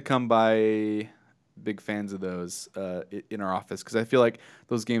kind of hard to come by big fans of those in our office because I feel like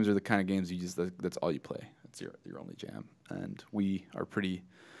those games are the kind of games that's all you play. It's your only jam, and we are pretty.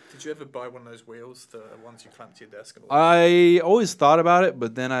 Did you ever buy one of those wheels, the ones you clamp to your desk? And all I always thought about it,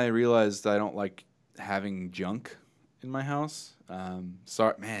 but then I realized I don't like having junk in my house.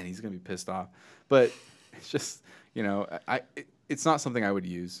 Sorry, man, he's gonna be pissed off, but it's just it's not something I would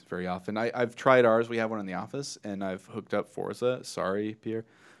use very often. I've tried ours. We have one in the office, and I've hooked up Forza. Sorry, Pierre.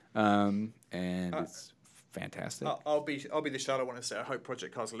 And it's fantastic. I'll be the shallow one and say I hope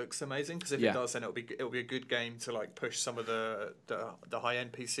Project Cars looks amazing, because if it does, then it'll be a good game to like push some of the high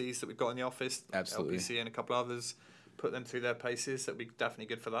end PCs that we've got in the office. Absolutely. LPC and a couple others, put them through their paces. That'd be definitely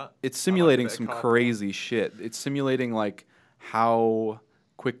good for that. It's simulating some crazy shit. It's simulating like how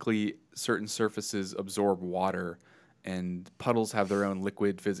quickly certain surfaces absorb water, and puddles have their own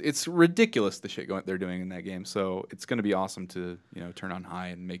liquid physics. It's ridiculous the shit they're doing in that game. So it's going to be awesome to turn on high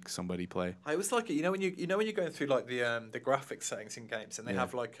and make somebody play. I always like it. When you're going through like the graphics settings in games, and they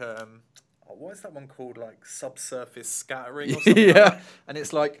have like what is that one called, like subsurface scattering or something like that? And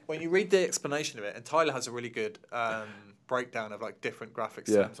it's like when you read the explanation of it, and Tyler has a really good breakdown of like different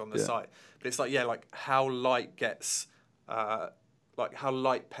graphics terms on the site. But it's like how light gets. Like how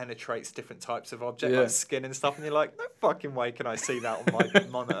light penetrates different types of objects, like skin and stuff, and you're like, no fucking way can I see that on my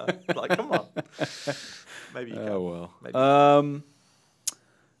monitor. Like, come on. Maybe you can. Oh, well. Maybe.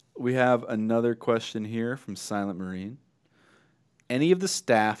 We have another question here from Silent Marine. Any of the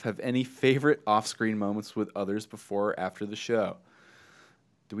staff have any favorite off-screen moments with others before or after the show?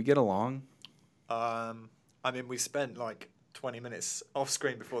 Do we get along? I mean, we spent like 20 minutes off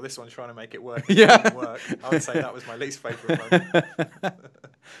screen before this one trying to make it work. Yeah. It didn't work. I would say that was my least favourite moment.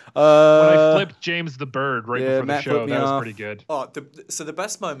 When I flipped James the Bird right before the Matt show, flipped me that was off. pretty good. Oh, so the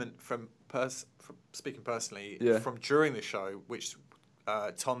best moment from speaking personally, from during the show, which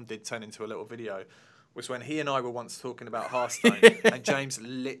Tom did turn into a little video, was when he and I were once talking about Hearthstone, and James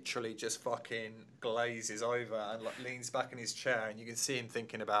literally just fucking glazes over and like leans back in his chair, and you can see him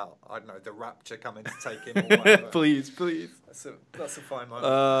thinking about, I don't know, the Rapture coming to take him or whatever. Please. That's a fine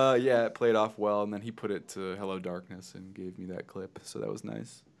moment. Yeah, it played off well, and then he put it to Hello Darkness and gave me that clip, so that was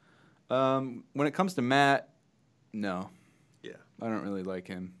nice. When it comes to Matt, no. Yeah. I don't really like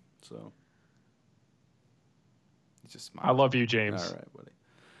him, so. He's just smiling. I love you, James. All right, buddy.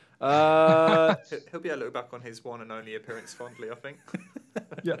 He'll be able to look back on his one and only appearance fondly, I think.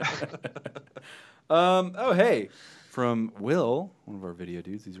 Yeah. Oh, hey. From Will, one of our video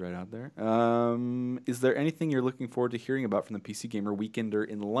dudes, he's right out there. Is there anything you're looking forward to hearing about from the PC Gamer Weekender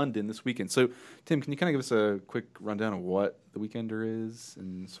in London this weekend? So, Tim, can you kind of give us a quick rundown of what the Weekender is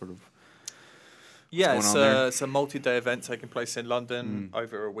and sort of what's going on there? It's a multi-day event taking place in London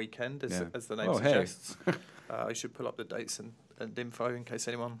over a weekend, as the name suggests. I should pull up the dates and info in case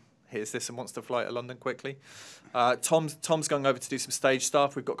anyone hears this and wants to fly to London quickly. Tom's going over to do some stage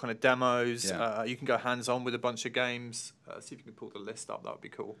stuff. We've got kind of demos. Yeah. You can go hands-on with a bunch of games. See if you can pull the list up. That would be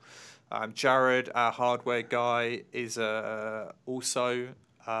cool. Jared, our hardware guy, is also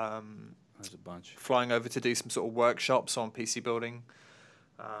There's a bunch. flying over to do some sort of workshops on PC building.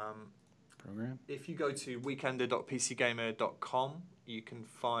 Program? If you go to weekender.pcgamer.com, you can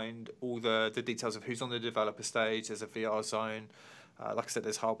find all the details of who's on the developer stage. There's a VR zone. Like I said,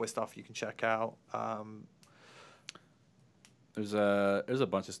 there's hardware stuff you can check out. There's a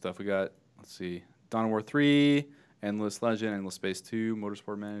bunch of stuff. We got, let's see, Dawn of War 3, Endless Legend, Endless Space 2,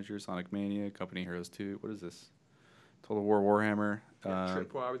 Motorsport Manager, Sonic Mania, Company Heroes 2. What is this? Total War Warhammer.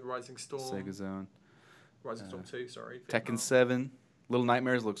 Tripwire with Rising Storm. Sega Zone. Rising Storm 2, sorry. Tekken 7. Little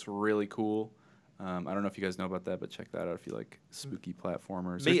Nightmares looks really cool. I don't know if you guys know about that, but check that out if you like spooky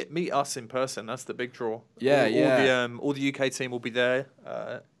platformers. Meet us in person. That's the big draw. Yeah, All the UK team will be there.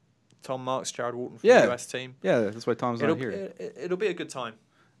 Tom Marks, Jared Walton from Yeah. the US team. Yeah, that's why Tom's not here. It'll be a good time.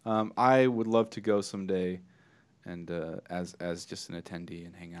 I would love to go someday, and as just an attendee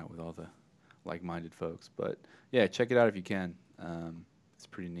and hang out with all the like-minded folks. But yeah, check it out if you can. It's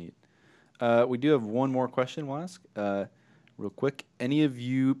pretty neat. We do have one more question we'll ask. Real quick, any of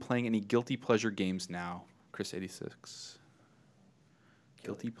you playing any guilty pleasure games now? Chris86.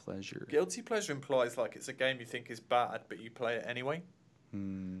 Guilty pleasure. Guilty pleasure implies like it's a game you think is bad, but you play it anyway.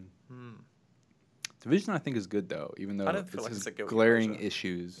 Division, I think, is good though, even though I don't feel like has it's a guilty glaring pleasure.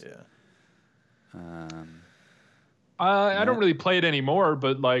 issues. Yeah. I don't really play it anymore,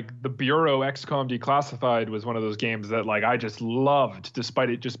 but like the Bureau XCOM Declassified was one of those games that like I just loved,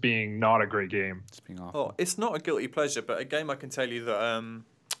 despite it just being not a great game. It's being awful. Oh, it's not a guilty pleasure, but a game I can tell you that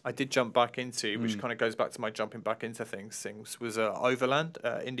I did jump back into, which kind of goes back to my jumping back into things, was Overland,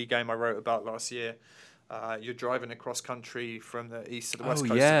 indie game I wrote about last year. You're driving across country from the east to the west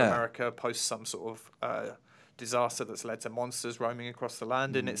coast of America, post some sort of disaster that's led to monsters roaming across the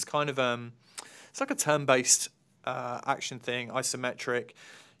land, and it's kind of it's like a turn-based action thing, isometric.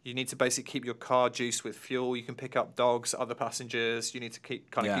 You need to basically keep your car juiced with fuel. You can pick up dogs, other passengers. You need to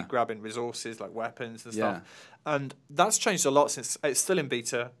keep grabbing resources like weapons and stuff. And that's changed a lot since it's still in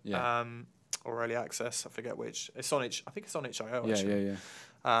beta or early access. I forget which. It's on itch. I think it's on itch.io. Actually.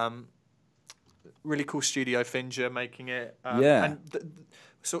 Really cool studio, Finger, making it.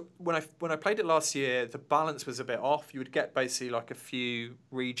 So when I played it last year, the balance was a bit off. You would get basically like a few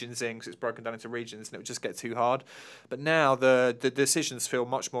regions in because it's broken down into regions, and it would just get too hard. But now the decisions feel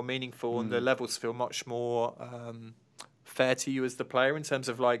much more meaningful, and the levels feel much more fair to you as the player in terms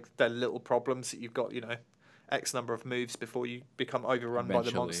of like the little problems that you've got. You know, X number of moves before you become overrun by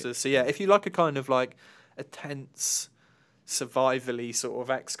the monsters. So yeah, if you like a kind of like a tense, survivally sort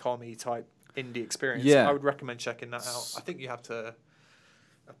of XCOM-y type indie experience, I would recommend checking that out. I think you have to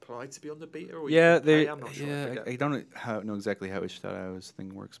apply to be on the beta, or I'm not sure. I don't know exactly how itch.io's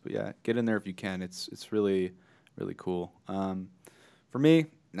thing works, but yeah, get in there if you can. It's really, really cool. For me,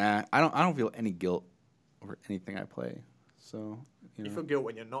 I don't feel any guilt over anything I play. So you feel guilt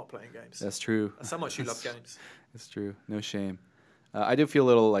when you're not playing games. That's true. That's how much you love games. It's true. No shame. I do feel a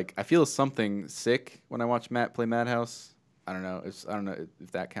little like I feel something sick when I watch Matt play Madhouse. I don't know. I don't know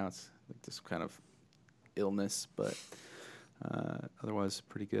if that counts. Like this kind of illness, but otherwise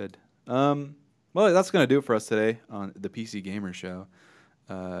pretty good. Well, that's going to do it for us today on the PC Gamer Show.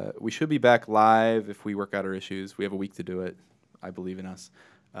 We should be back live if we work out our issues. We have a week to do it. I believe in us.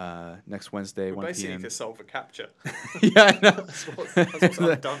 next Wednesday, We 1 basically p.m. could solve a capture. Yeah, I know. That's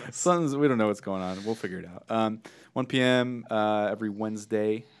what's done. We don't know what's going on. We'll figure it out. 1 p.m. Every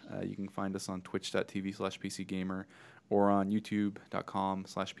Wednesday. You can find us on twitch.tv/PCGamer or on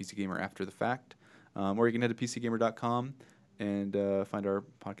youtube.com/PCGamer after the fact. Or you can head to PCGamer.com and find our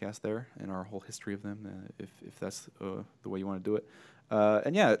podcast there and our whole history of them, if that's the way you want to do it.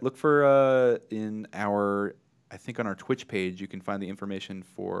 And yeah, look for I think on our Twitch page, you can find the information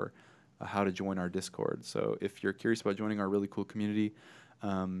for how to join our Discord. So if you're curious about joining our really cool community,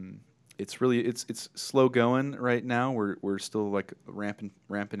 it's slow going right now. We're still like ramping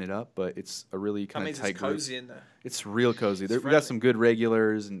it up, but it's a really kind of tight group. It's cozy in there. It's real cozy. We got some good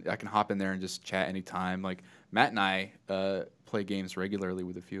regulars, and I can hop in there and just chat anytime. Like Matt and I play games regularly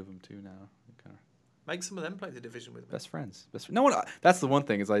with a few of them too now. Make some of them play the Division with me. Best friends. No one. That's the one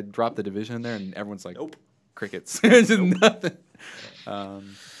thing is I drop the Division in there, and everyone's like, nope. Crickets. It's just nothing.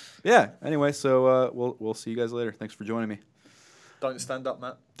 Yeah. Anyway, so we'll see you guys later. Thanks for joining me. Don't stand up,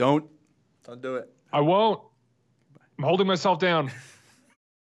 Matt. Don't do it. I won't. I'm holding myself down.